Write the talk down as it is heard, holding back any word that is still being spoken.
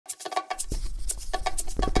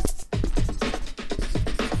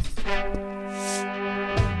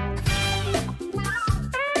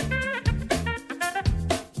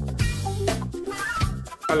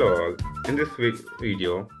Hello all. In this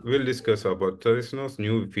video, we'll discuss about ServiceNow's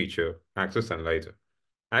new feature, Access Analyzer.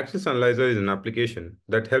 Access Analyzer is an application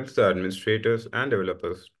that helps the administrators and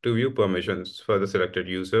developers to view permissions for the selected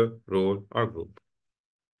user, role, or group.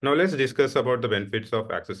 Now let's discuss about the benefits of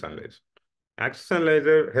Access Analyzer. Access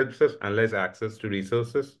Analyzer helps us analyze access to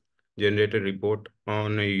resources, generate a report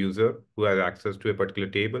on a user who has access to a particular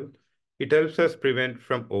table. It helps us prevent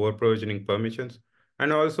from over-provisioning permissions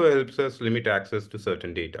and also helps us limit access to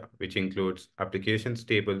certain data, which includes applications,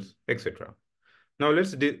 tables, etc. Now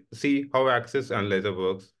let's see how Access Analyzer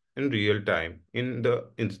works in real time in the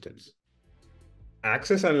instance.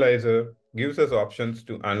 Access Analyzer gives us options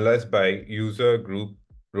to analyze by user, group,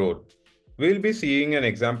 role. We'll be seeing an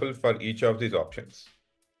example for each of these options.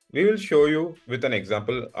 We will show you with an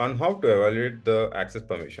example on how to evaluate the access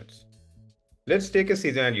permissions. Let's take a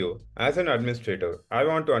scenario. As an administrator, I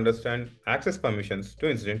want to understand access permissions to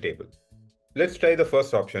incident table. Let's try the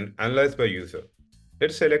first option, Analyze by User.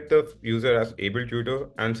 Let's select the user as able tutor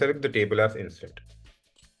and select the table as incident.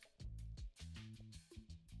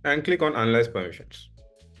 And click on Analyze Permissions.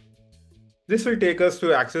 This will take us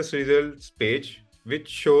to Access Results page, which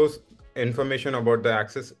shows information about the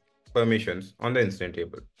access permissions on the incident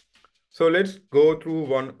table. So let's go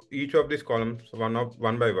through each of these columns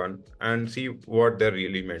one by one and see what they're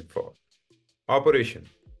really meant for. Operation.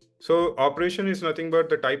 So operation is nothing but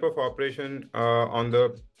the type of operation on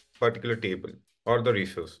the particular table or the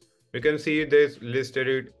resource. You can see there's list,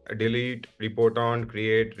 edit, delete, report on,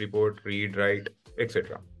 create, report, read, write,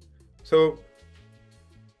 etc. So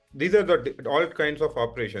these are all kinds of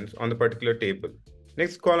operations on the particular table.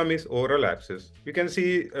 Next column is overall access. You can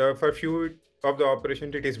see for few of the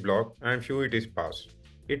operation it is blocked and few it is passed.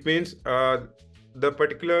 It means the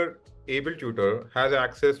particular able tutor has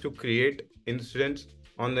access to create incidents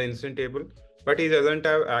on the incident table, but he doesn't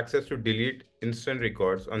have access to delete incident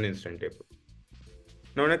records on the incident table.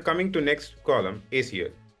 Now coming to next column,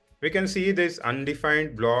 ACL. We can see this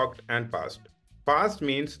undefined, blocked, and passed. Passed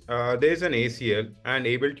means there is an ACL and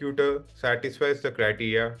able tutor satisfies the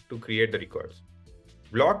criteria to create the records.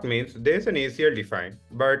 Blocked means there is an ACL defined,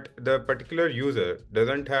 but the particular user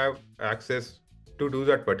doesn't have access to do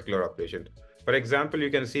that particular operation. For example,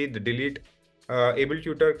 you can see the delete able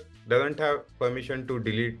tutor doesn't have permission to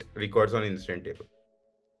delete records on incident table.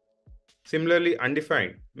 Similarly,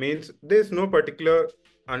 undefined means there is no particular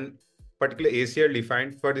ACL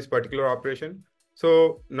defined for this particular operation.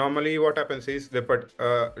 So normally what happens is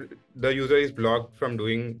the user is blocked from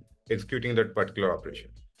executing that particular operation.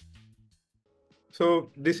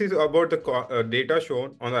 So this is about the data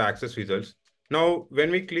shown on the access results. Now,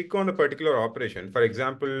 when we click on a particular operation, for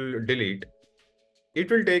example, delete,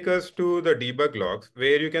 it will take us to the debug logs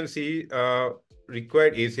where you can see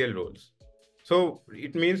required ACL roles. So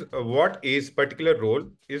it means what particular role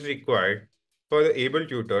is required for the able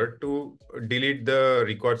tutor to delete the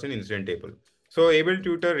records in incident table. So able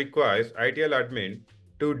tutor requires ITL admin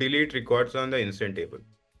to delete records on the incident table.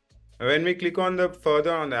 When we click on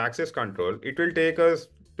further on the access control, it will take us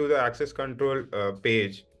to the access control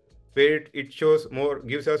page where it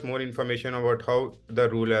gives us more information about how the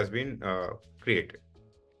rule has been created.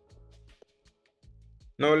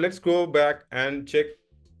 Now let's go back and check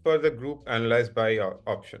for the group analyze by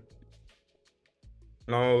option.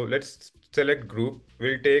 Now let's select group.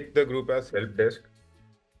 We'll take the group as help desk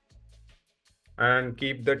and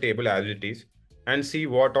keep the table as it is and see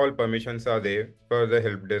what all permissions are there for the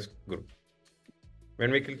help desk group. When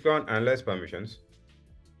we click on analyze permissions,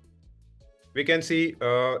 we can see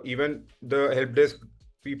even the help desk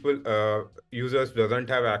users doesn't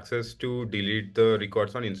have access to delete the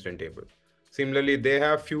records on incident table. Similarly, they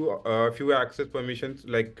have few access permissions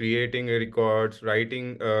like creating records,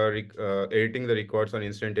 writing, editing the records on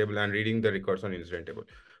incident table, and reading the records on incident table.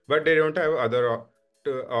 But they don't have other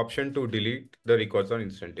option to delete the records on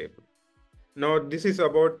incident table. Now this is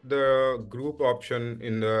about the group option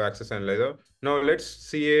in the access analyzer. Now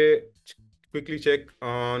let's quickly check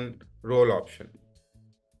on role option.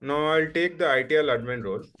 Now I'll take the ITL admin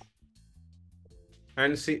role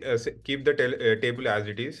and keep the table as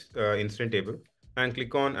it is, incident table, and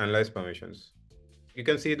click on analyze permissions. You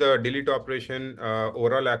can see the delete operation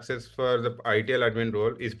overall access for the ITL admin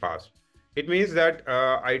role is passed. It means that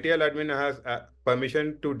ITL admin has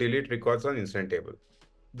permission to delete records on incident table.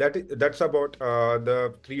 That's about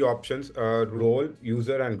the three options, role,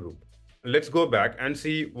 user, and group. Let's go back and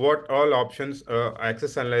see what all options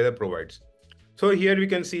Access Analyzer provides. So here we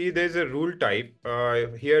can see there's a rule type.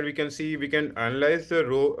 Here we can see we can analyze the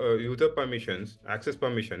user permissions, access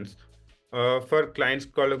permissions for clients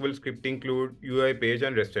callable script include UI page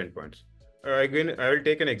and REST endpoints. Again, I will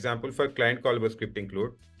take an example for client callable script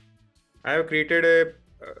include. I have created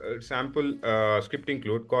a sample script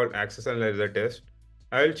include called access analyzer test.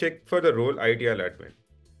 I will check for the role ITL admin.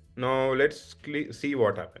 Now let's see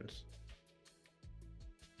what happens.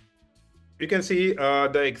 You can see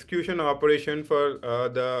the execution operation for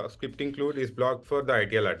the script include is blocked for the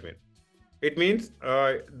ITL admin. It means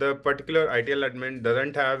the particular ITL admin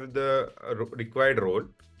doesn't have the required role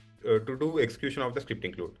to do execution of the script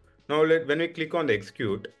include. Now, when we click on the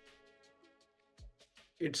execute,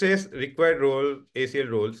 it says required role ACL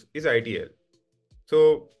roles is ITL.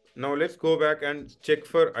 So now let's go back and check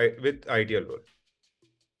for with ITL role.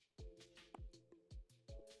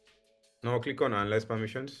 Now click on analyze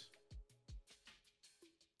permissions.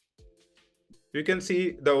 You can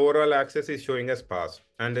see the overall access is showing as pass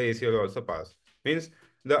and the ACL also pass. Means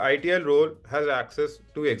the ITL role has access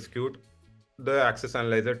to execute the access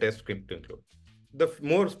analyzer test script include. The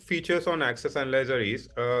more features on access analyzer is,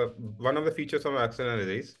 one of the features of access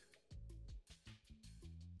analyzer is,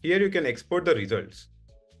 here you can export the results.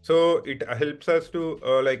 So it helps us to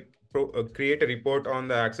create a report on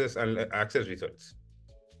the access results.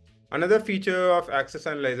 Another feature of access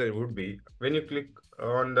analyzer would be when you click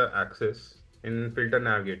on the access in filter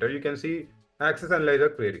navigator, you can see access analyzer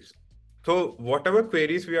queries. So whatever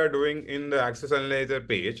queries we are doing in the access analyzer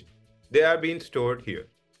page, they are being stored here.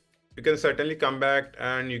 You can certainly come back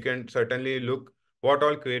and you can certainly look what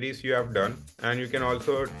all queries you have done, and you can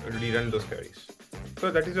also rerun those queries. So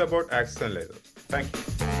that is about access analyzer. Thank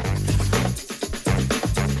you.